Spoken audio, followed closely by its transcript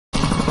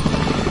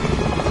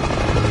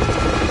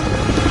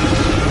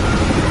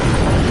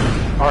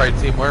Alright,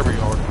 team, where are we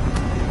going?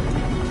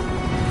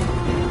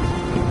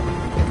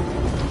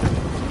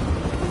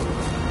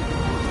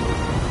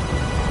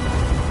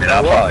 Man,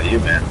 I'll follow you,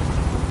 man.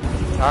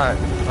 Alright,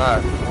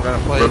 we're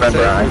gonna play.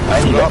 Remember, I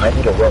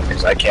need a win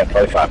because I can't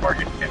play 5 more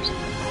games.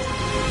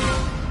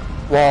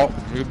 Well,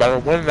 you better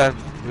win then.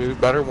 You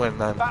better win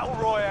then. Battle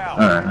Royale.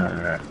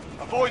 Alright.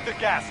 Avoid the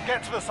gas.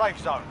 Get to the safe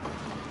zone.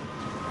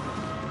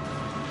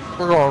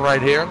 We're going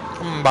right here.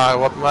 Come by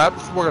weapon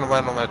labs. We're gonna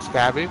land on that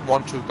scabby.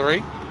 1, 2,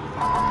 3.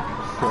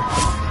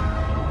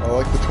 I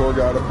like the tour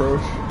guide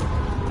approach.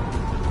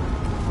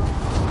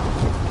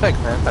 Thanks,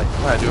 man. Thanks.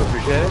 I do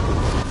appreciate it.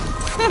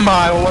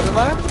 Mile weapon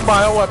labs.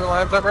 Mile weapon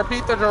labs. I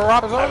repeat, the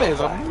drop is on is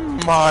a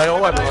mile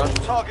weapon labs.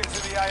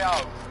 Targets in the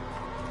AO.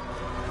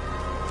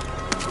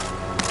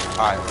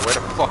 Alright, where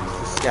the fuck is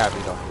the scabby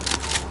though?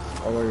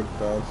 I think it's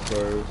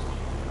downstairs.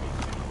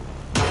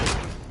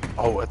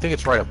 Oh, I think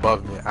it's right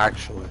above me,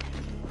 actually.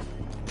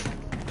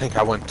 I think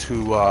I went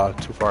too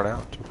far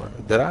down.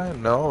 Did I?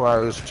 No, I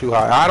was too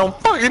high. I don't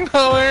fucking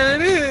know where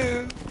it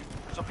is.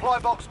 Supply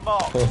box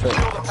marked.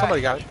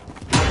 Somebody got it.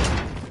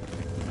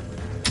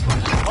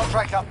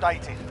 Contract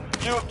updated.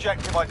 New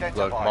objective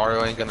identified. Look,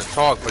 Mario ain't gonna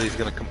talk, but he's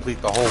gonna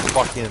complete the whole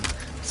fucking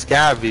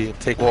scabby and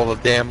take all the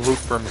damn loot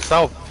for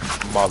himself,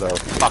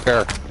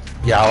 motherfucker.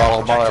 Yeah,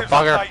 little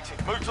motherfucker.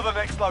 Updated. Move to the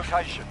next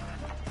location.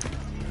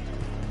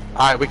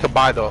 Alright, we can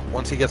buy though.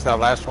 Once he gets that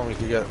last one, we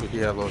can get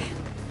loaded.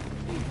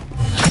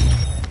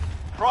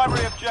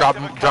 Primary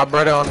objective. Drop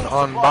bread on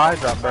buy,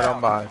 drop bread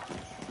on buy.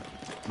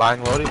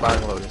 Buying loading,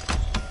 buying loading.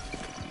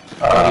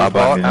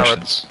 Buying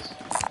munitions.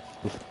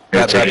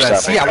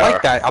 See, I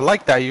like that. I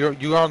like that.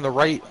 You're on the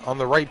right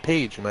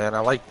page, man. I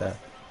like that.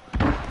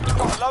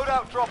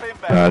 Loadout drop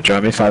inbound.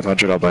 Drop me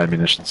 500. I'll buy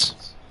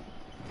munitions.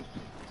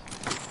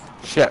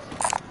 Shit.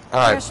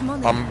 All right.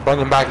 I'm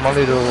bringing back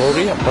money to the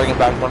loadie.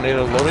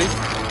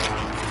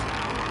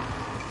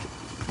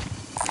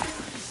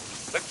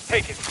 Let's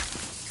take it.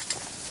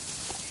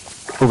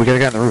 Oh, we got a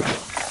guy on the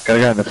roof. Got a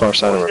guy on the far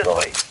side of the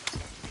building.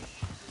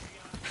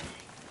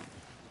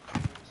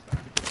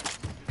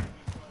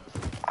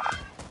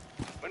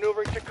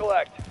 Maneuvering to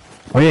collect.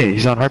 Oh yeah,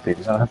 he's on heartbeat.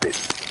 Oh,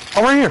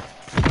 right here.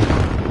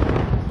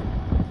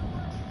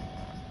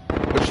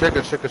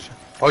 Good shit.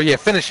 Oh yeah,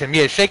 finish him.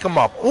 Yeah, shake him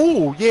up.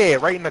 Ooh, yeah,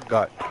 right in the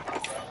gut.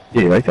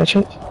 Yeah, you like that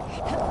shit?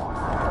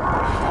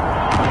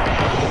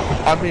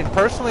 I mean,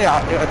 personally,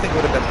 I think it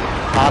would have been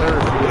hotter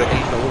if we would have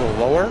aimed a little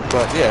lower,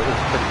 but yeah, it was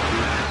pretty cute.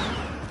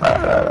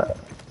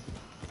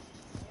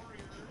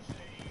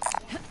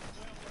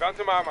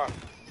 Phantom armor.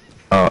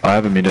 Oh, I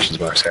have a munitions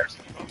box here.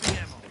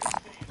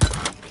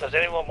 Does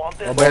anyone want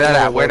this? Where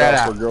that at?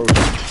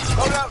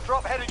 Loadout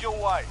drop headed your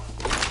way.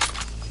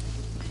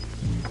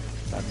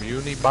 That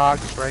muni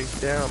box right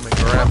there. I'm gonna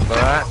grab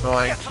that.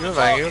 Thank you.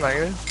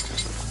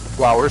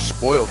 Wow, we're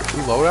spoiled. 2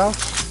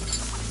 loadouts?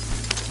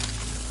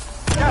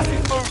 Gas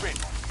is moving.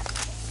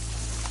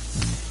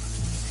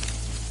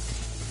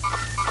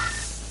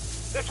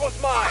 This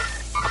one's mine.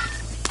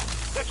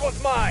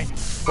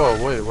 Oh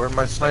wait, where'd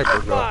my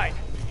sniper go? Mine.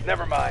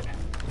 Never mind.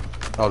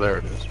 Oh, there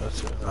it is.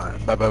 That's it. Alright.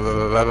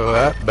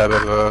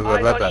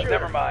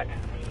 Never mind.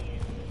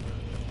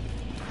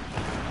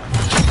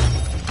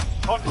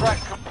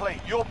 Contract complete.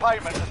 Your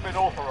payment has been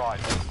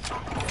authorized.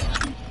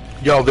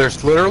 Yo,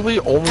 there's literally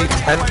only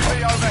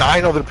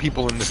 9 other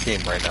people in this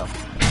game right now.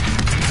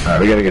 Alright,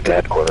 we gotta get to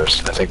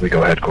headquarters. I think we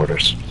go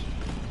headquarters.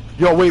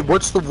 Yo, wait,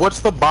 what's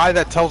the buy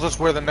that tells us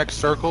where the next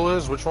circle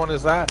is? Which one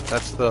is that?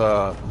 That's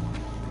the...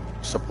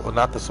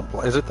 not the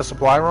supply. Is it the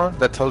supply run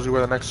that tells you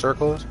where the next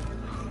circle is?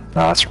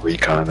 Nah, it's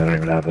recon. They don't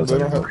even have those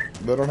anymore.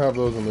 They don't have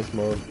those in this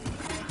mode.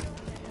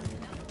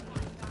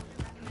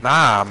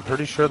 Nah, I'm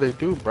pretty sure they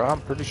do, bro.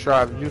 I'm pretty sure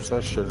I've used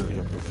that shit in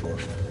here before.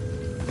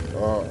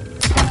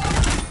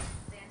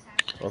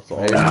 That's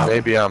all.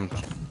 Maybe I'm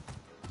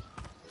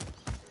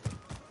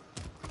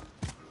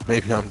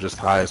just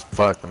high as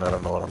fuck and I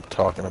don't know what I'm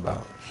talking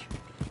about.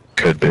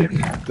 Could be.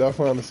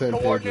 Definitely on the same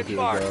page with you,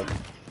 bro.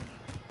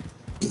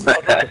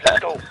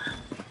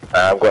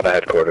 I'm going to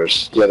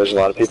headquarters. Yeah, there's a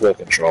lot of people in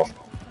control.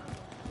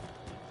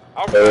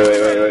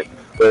 Wait.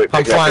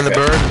 I'm flying the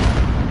bird.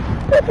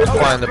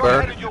 Flying the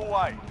bird.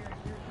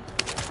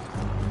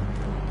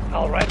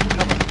 Alright,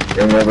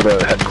 Bring me over to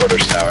the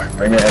headquarters tower.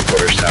 Bring me to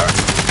headquarters tower.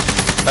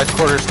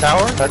 Headquarters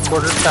tower?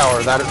 Headquarters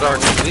tower. That is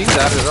RDZ.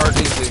 That is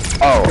RDZ.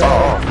 Oh,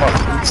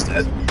 fuck. He's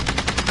dead.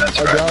 That's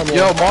right.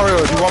 Yo,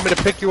 Mario, do you want me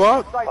to pick you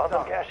up?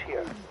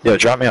 Yo,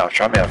 drop me off.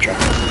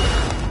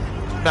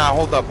 Nah,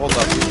 hold up.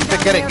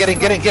 Get in.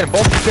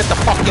 Both of you get the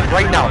fucking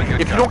right now.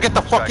 If you don't get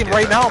the fucking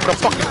right now, I'm gonna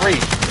fucking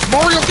rage.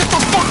 Mario, get the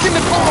fuck in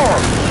the car!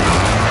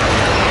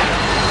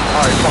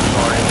 Alright, fuck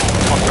Mario.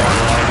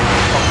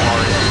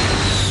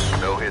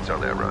 No hits on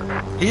that run.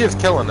 He is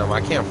killing them,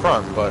 I can't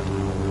front, but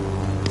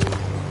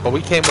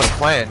we came with a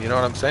plan, you know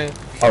what I'm saying?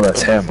 Oh,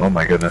 that's him. Oh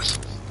my goodness.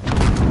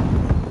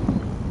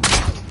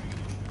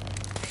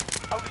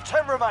 only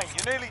 10 remain.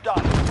 You're nearly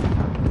done.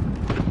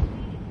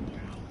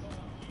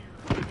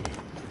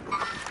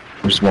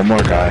 There's one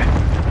more guy.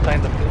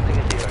 Find the building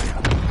in the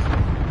area.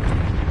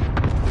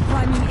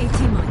 Climbing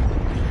 18 mile.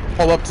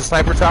 pull up to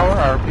sniper tower.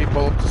 I repeat,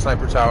 pull up to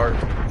sniper tower.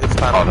 It's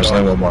time Oh, to there's go.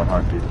 only one more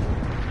heartbeat.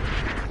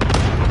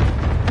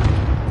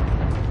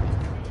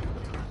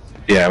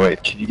 Yeah,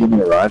 wait, can you give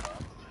me a ride?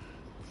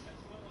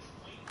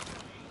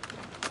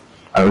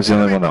 I was the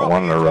only one that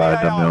wanted a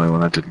ride, I'm the only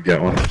one that didn't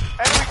get one. Enemy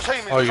team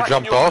is Oh, you tracking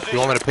jumped your off? You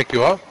want me to pick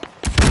you up?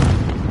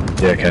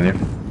 Yeah, can you?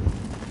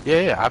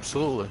 Yeah,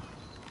 absolutely.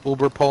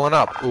 Uber pulling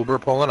up. Uber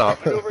pulling up.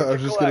 I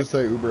was just gonna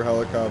say Uber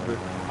helicopter.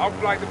 I'll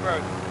fly the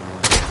bird.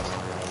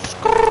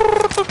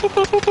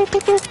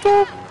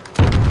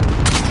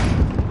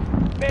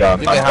 Yeah,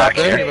 You may hop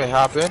in. You may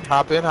hop in.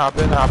 Hop in. Hop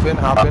in. Hop in.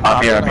 Hop in.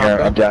 I'm here, I'm hop here,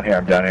 in. I'm down here,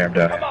 I'm down here, I'm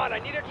down Come here. on, I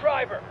need a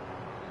driver.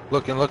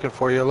 Looking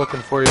for you.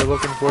 Looking for you.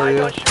 Looking for Eyes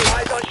you. on shooter.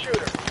 Eyes on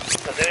shooter.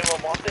 Does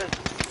anyone want this?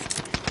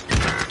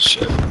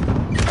 Shit.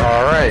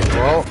 All right.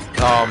 Well,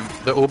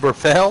 the Uber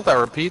failed. I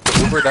repeat, the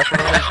Uber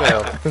definitely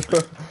failed.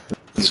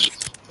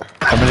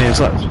 How many is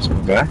left? Just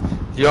one guy?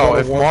 Yo,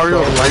 if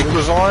Mario's mic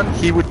was on,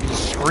 he would be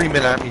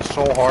screaming at me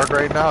so hard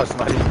right now. It's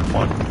not even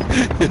funny.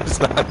 It's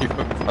not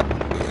even funny.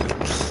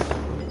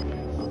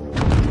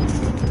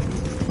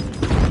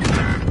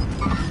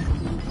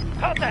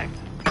 Contact.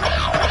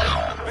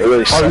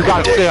 Really Oh, you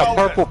gotta suck. stay up.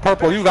 Purple,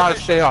 purple. You gotta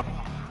stay up.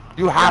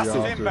 You have Yeah.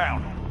 to.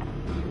 Inbound.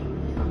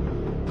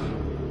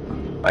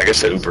 I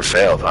guess the Uber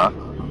failed, huh?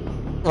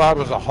 Well, that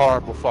was a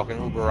horrible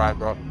fucking Uber ride,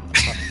 bro.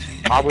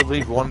 I would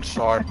leave 1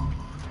 star.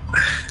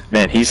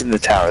 Man, he's in the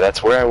tower.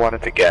 That's where I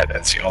wanted to get.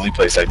 That's the only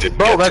place I didn't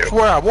Bro, get that's to.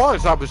 where I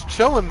was. I was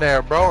chilling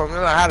there, bro, and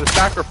then I had to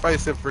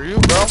sacrifice it for you,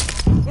 bro.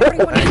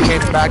 And it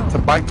came back to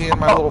bite me in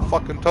my little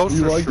fucking toaster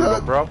You like strudel,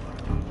 that? bro.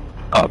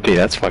 Oh, P,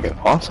 that's fucking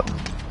awesome.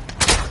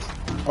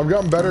 I've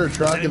gotten better at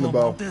tracking the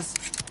bow. Does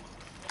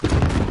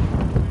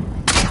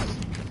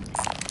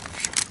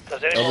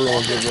anyone Everyone's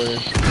want this? in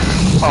range.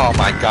 Oh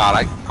my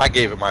god, I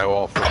gave it my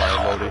all for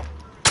my loading.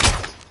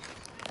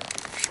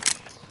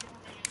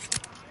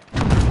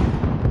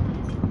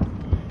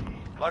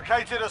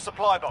 Located a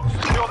supply box.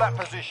 Secure that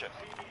position.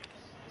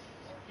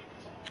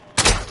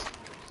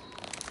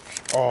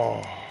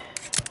 Oh.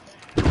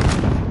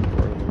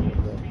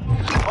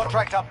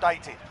 Contract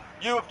updated.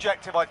 New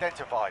objective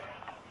identified.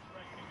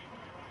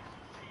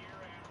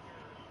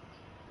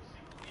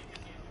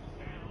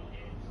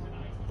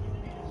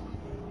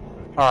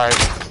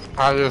 Alright,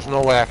 there's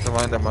no way I can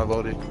land at my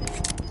loading.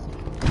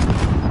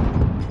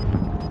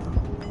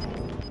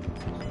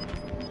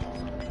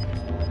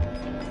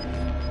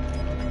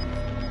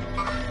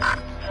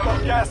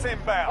 Got gas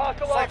inbound.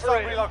 Hostile Safe zone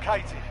operator.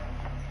 relocated.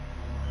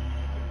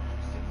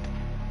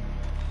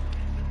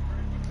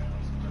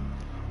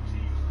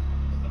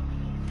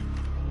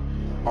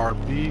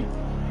 Heartbeat.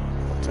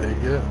 I'll take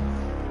it.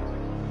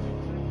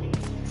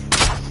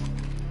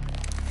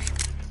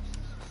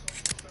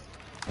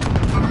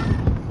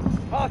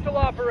 Hostile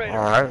operator.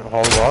 Alright,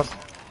 hold up.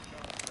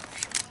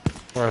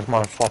 Where's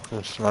my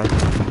fucking sniper?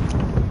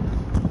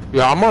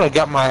 Yeah, I'm gonna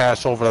get my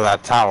ass over to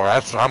that tower.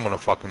 That's what I'm gonna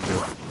fucking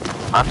do.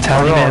 I'm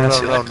telling you, man,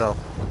 No.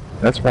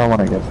 that's where I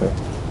want to get to.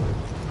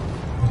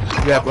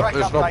 Yeah, but Contract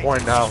there's no updated.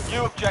 point now.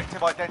 New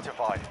objective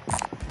identified.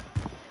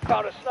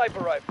 Found a sniper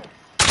rifle.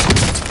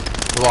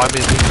 Well, I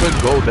mean, we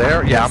could go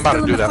there. Yeah, I'm about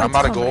to do that. I'm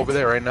about to go over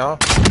there right now.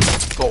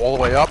 Go all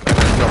the way up and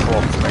then jump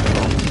off the next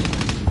one.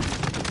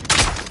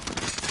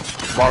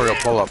 Mario,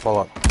 pull up, pull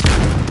up.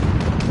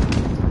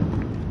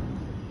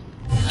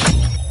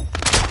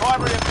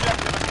 Primary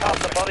objective is How's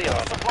the body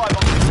on? supply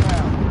box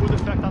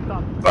is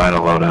down. Buying a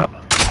loadout.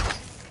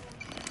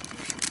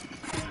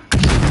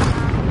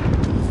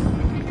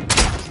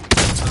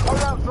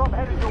 Loadout drop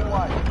headed your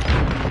way.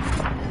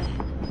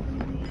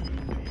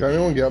 Can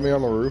anyone get me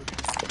on the roof?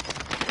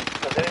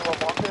 Does anyone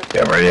want this?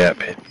 Yeah, where you at,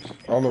 mate?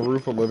 On the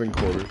roof of living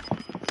quarters.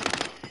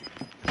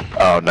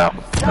 Oh, no.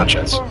 No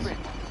chance. Moving.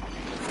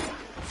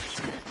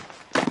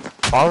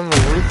 On the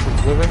roof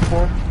of living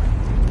for?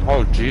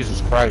 Oh, Jesus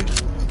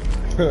Christ.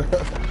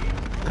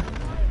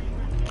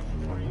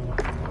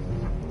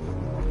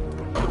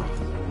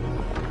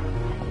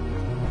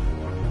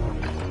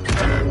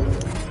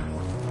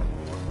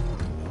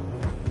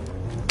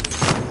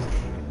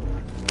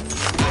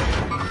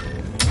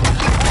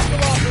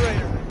 Hostile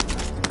operator.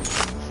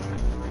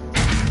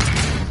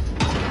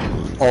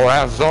 Oh,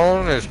 that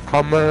zone is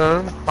coming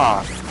in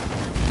hot.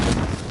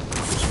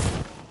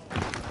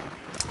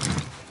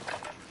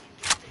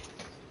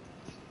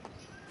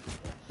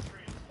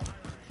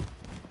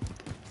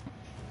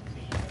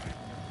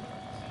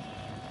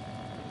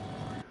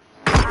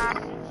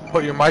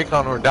 Put your mic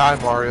on or die,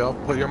 Mario.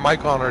 Put your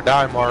mic on or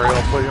die, Mario.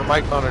 Put your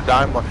mic on or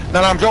die, Mario.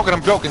 No, I'm joking,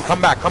 I'm joking.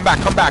 Come back, come back,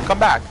 come back, come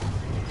back.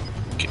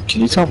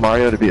 Can you tell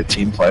Mario to be a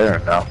team player or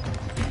no?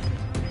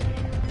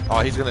 Oh,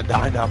 he's gonna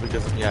die now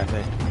because of me, I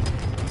think.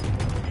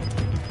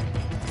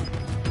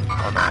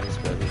 Oh, no, he's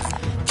good.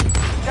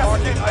 Gas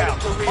is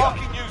inbound.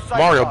 Marking you safe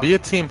Mario, zone. be a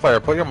team player.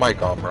 Put your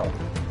mic on, bro.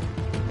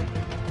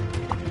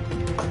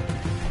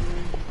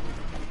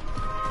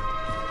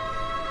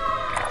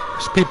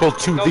 People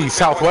to the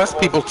southwest,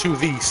 people to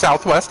the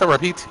southwest. I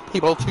repeat,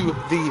 people to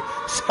the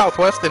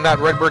southwest in that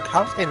red brick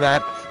house. In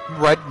that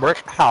red brick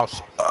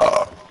house.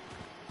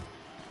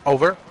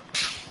 Over.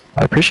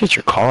 I appreciate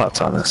your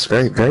call-outs on this.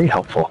 Very, very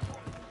helpful.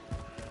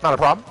 Not a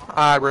problem.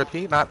 I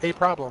repeat, not a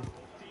problem.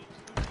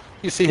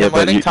 You see Yeah, him but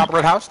landing, you- top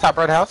red house, top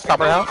red house, top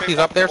red house. He's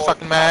up there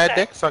sucking mad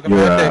dick, sucking Your,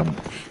 mad dick.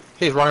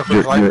 He's running for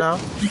his life now.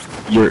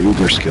 Your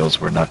Uber skills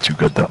were not too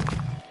good, though.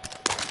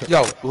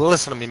 Yo,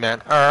 listen to me,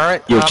 man.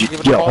 Alright, Yo, I'm giving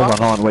a call hold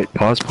out. on, wait,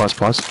 pause.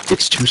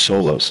 It's 2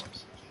 solos.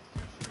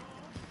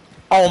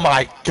 Oh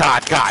my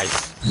god,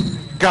 guys.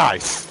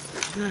 Guys,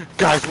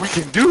 we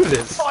can do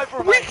this.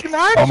 We can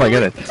actually Oh my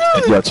god, do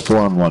yeah, this. it's 4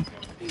 on 1.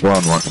 4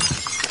 on 1.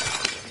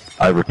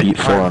 I repeat,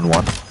 4 on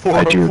 1.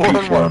 I do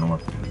repeat, 4 on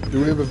 1.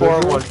 Do we have a 4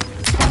 on visual? 1.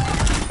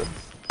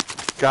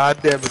 God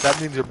damn it,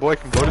 that means your boy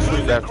can go to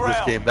sleep after this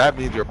game. That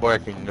means your boy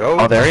can go.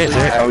 Oh, there he is. to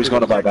sleep Oh, he's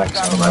going to buy back. He's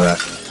going to buy back.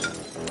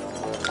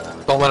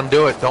 Don't let him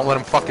do it. Don't let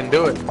him fucking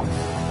do it.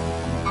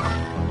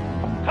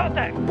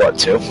 Contact. What,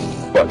 2?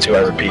 What, 2? I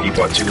repeat, he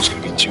bought 2. There's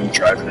going to be 2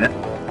 driving in.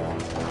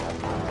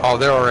 Oh,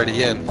 they're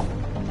already in.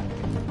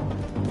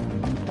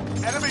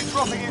 Enemy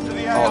dropping into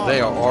the AR. Oh,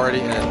 they are already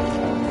in.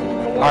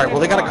 Alright, well,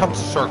 they gotta come to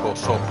circle,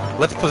 so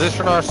let's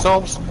position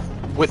ourselves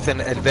with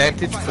an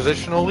advantage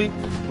positionally.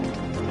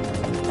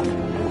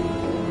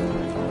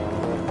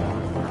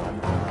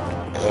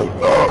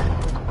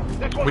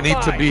 This one's We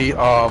need to mine. be,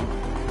 Oh,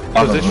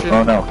 positioned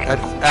oh, no.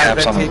 Caps on the-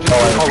 advantageous. oh,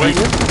 I Already.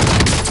 repeat.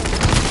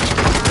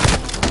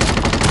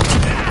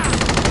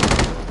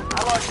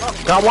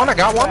 Got one, I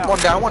got one. One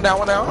down, one down,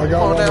 one down. I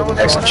got one down, of them.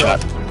 down, Excellent down.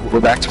 shot. We're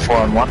back to 4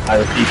 on 1. I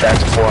repeat, back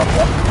to 4 on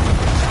 1.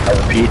 I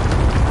repeat.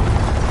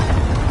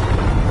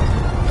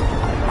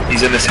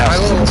 He's in this house.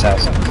 He's in this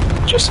house.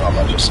 Just saw him.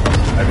 I just saw him.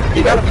 I repeat.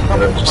 You gotta be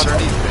coming just from saw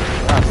him.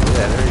 underneath. Ah,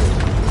 yeah, there he is.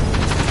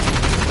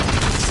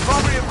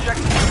 Primary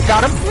objective.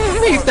 Got him.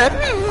 He's dead.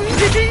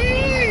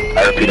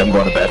 I repeat, I'm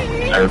going to bed.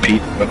 I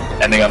repeat,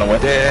 ending on a win.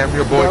 Damn,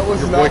 your boy That was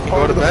can not go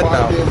part to of the bed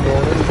now. 5-game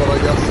bonus, but I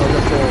guess I'll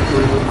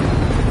include it.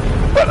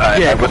 But I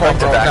Yeah, would come on, like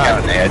to bro, back guys.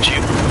 out and edge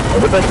you. I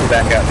would like to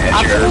back out and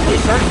edge you. Absolutely,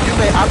 sir. You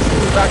may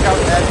absolutely back out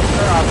and add me,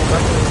 sir. I will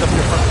never accept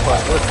your friend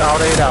request. Let's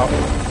out, 8 out.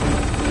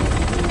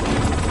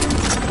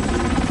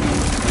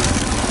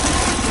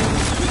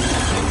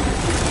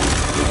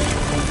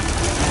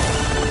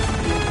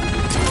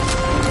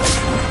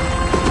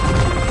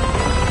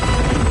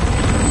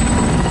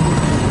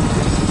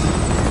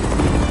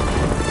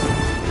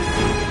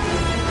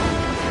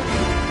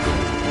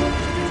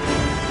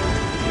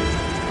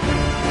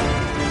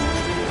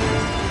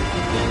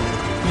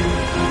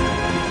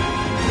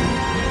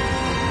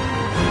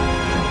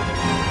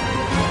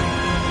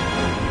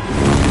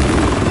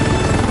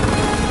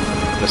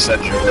 To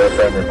send your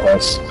friend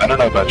request. I don't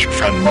know about your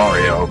friend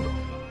Mario,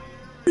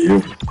 but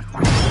you.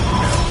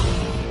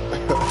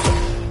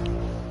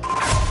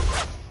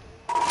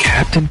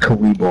 Captain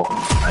Kaweeble.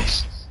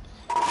 Nice.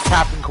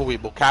 Captain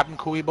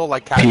Kaweeble,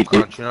 like Captain Pete,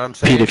 Crunch, you know what I'm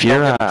saying? Pete, if you're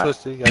Don't get it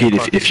twisted, you gotta Pete,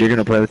 crunch. if you're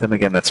gonna play with him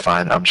again, that's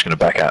fine. I'm just gonna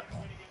back out.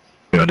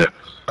 What you gonna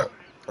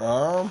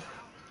do?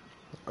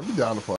 I'd be down to play.